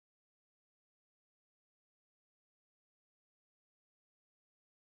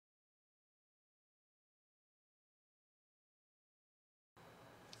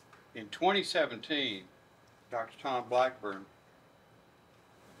In 2017, Dr. Tom Blackburn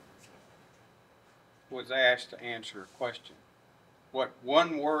was asked to answer a question. What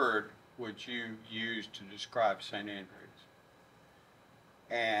one word would you use to describe St. Andrews?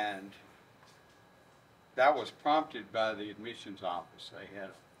 And that was prompted by the admissions office. They had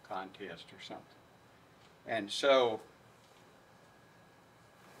a contest or something. And so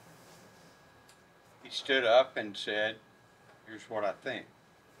he stood up and said, here's what I think.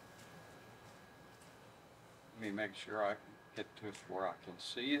 Let me make sure I can get to it where I can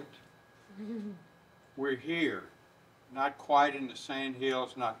see it. We're here, not quite in the sand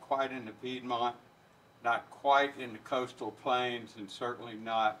hills, not quite in the Piedmont, not quite in the coastal plains, and certainly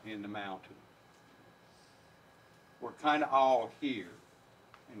not in the mountains. We're kind of all here,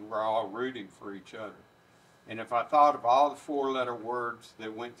 and we're all rooting for each other. And if I thought of all the four-letter words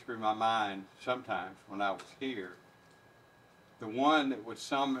that went through my mind sometimes when I was here, the one that would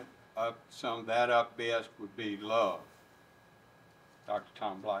sum that up best would be love. Dr.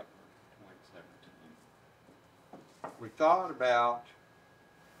 Tom Blackburn, 2017. We thought about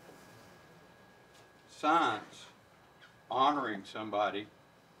science honoring somebody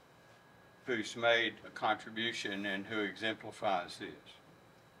who's made a contribution and who exemplifies this.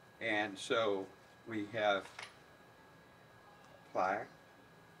 And so we have a plaque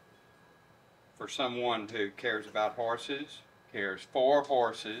for someone who cares about horses, cares for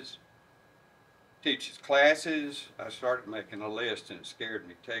horses, teaches classes. I started making a list and it scared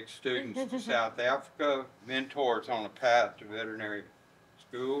me. Takes students to South Africa, mentors on a path to veterinary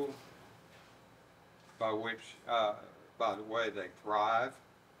school, by which, by the way, they thrive,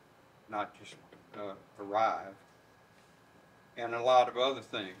 not just arrive, and a lot of other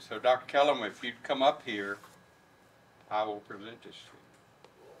things. So Dr. Kellam, if you'd come up here, I will present this to you.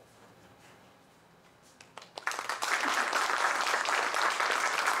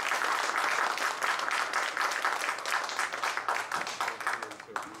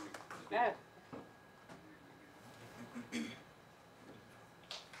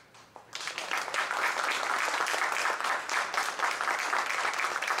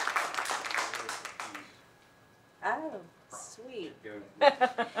 Oh, sweet.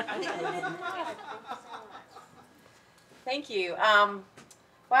 Thank you.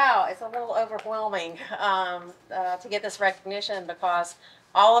 Wow, it's a little overwhelming to get this recognition because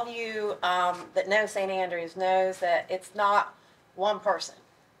all of you that know St. Andrews knows that it's not one person.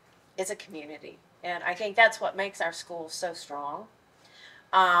 It's a community. And I think that's what makes our school so strong.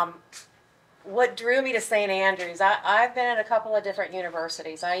 What drew me to St. Andrews, I've been at a couple of different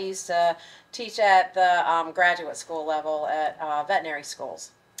universities. I used to teach at the graduate school level at veterinary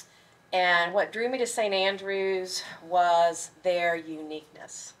schools. And what drew me to St. Andrews was their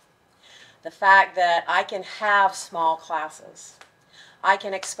uniqueness. The fact that I can have small classes. I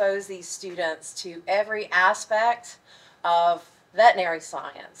can expose these students to every aspect of veterinary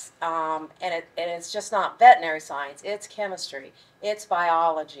science. And it's just not veterinary science, it's chemistry, it's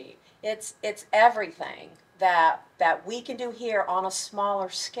biology, it's everything that we can do here on a smaller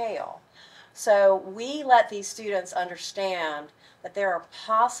scale. So we let these students understand that there are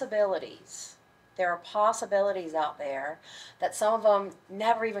possibilities. There are possibilities out there that some of them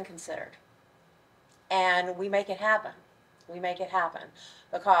never even considered. And we make it happen. We make it happen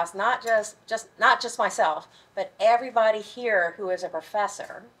because not just myself, but everybody here who is a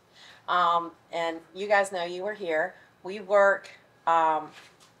professor, and you guys know you were here. We wear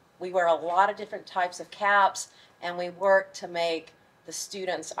a lot of different types of caps, and we work to make the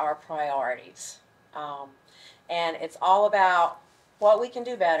students our priorities. And it's all about what we can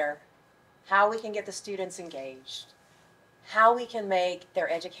do better, how we can get the students engaged, how we can make their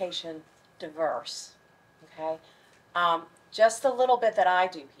education diverse. Okay, just a little bit that I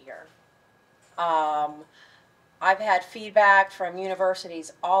do here. I've had feedback from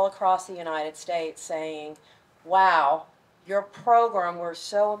universities all across the United States saying, wow, your program, we're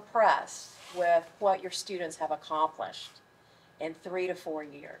so impressed with what your students have accomplished in 3 to 4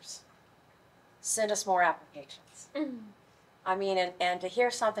 years. Send us more applications. I mean, and to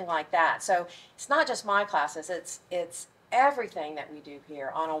hear something like that. So it's not just my classes, it's everything that we do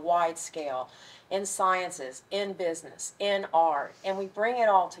here on a wide scale, in sciences, in business, in art, and we bring it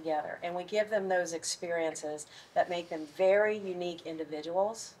all together and we give them those experiences that make them very unique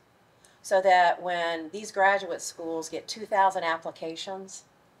individuals, so that when these graduate schools get 2,000 applications,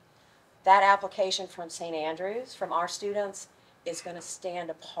 that application from St. Andrews, from our students, is going to stand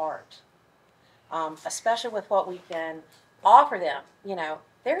apart, especially with what we can offer them. You know,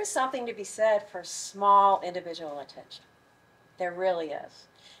 there is something to be said for small individual attention. There really is.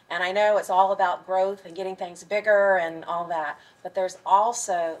 And I know it's all about growth and getting things bigger and all that, but there is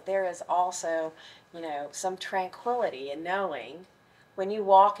also, some tranquility in knowing when you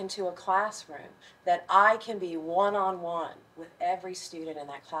walk into a classroom that I can be one-on-one with every student in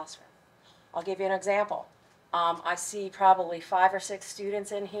that classroom. I'll give you an example. I see probably 5 or 6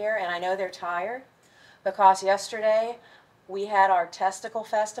 students in here, and I know they're tired because yesterday we had our testicle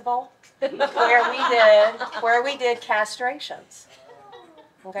festival where we did castrations.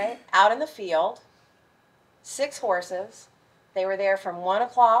 Okay, out in the field, 6 horses. They were there from 1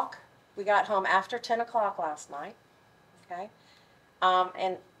 o'clock. We got home after 10 o'clock last night. Okay,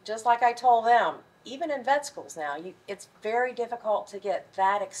 and just like I told them, even in vet schools now, it's very difficult to get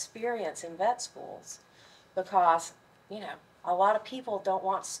that experience in vet schools because, a lot of people don't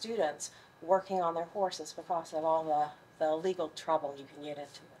want students working on their horses because of all the legal trouble you can get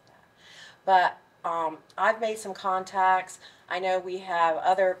into with that. But I've made some contacts. I know we have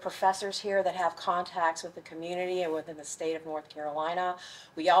other professors here that have contacts with the community and within the state of North Carolina.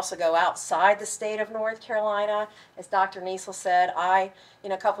 We also go outside the state of North Carolina. As Dr. Knesel said, a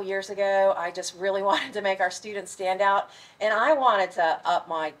couple years ago, I just really wanted to make our students stand out, and I wanted to up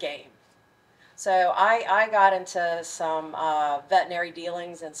my game. So I got into some veterinary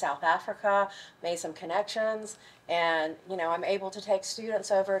dealings in South Africa, made some connections, and I'm able to take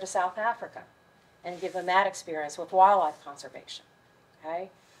students over to South Africa and give them that experience with wildlife conservation. Okay,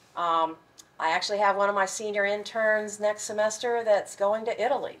 I actually have one of my senior interns next semester that's going to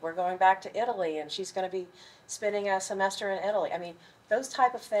Italy. We're going back to Italy, and she's going to be spending a semester in Italy. I mean, those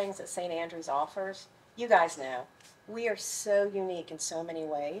type of things that St. Andrews offers, you guys know, we are so unique in so many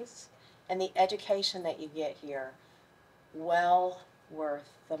ways, and the education that you get here, well worth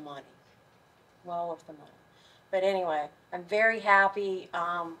the money. Well worth the money. But anyway, I'm very happy.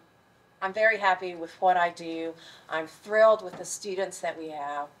 I'm very happy with what I do. I'm thrilled with the students that we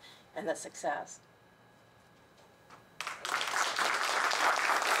have and the success.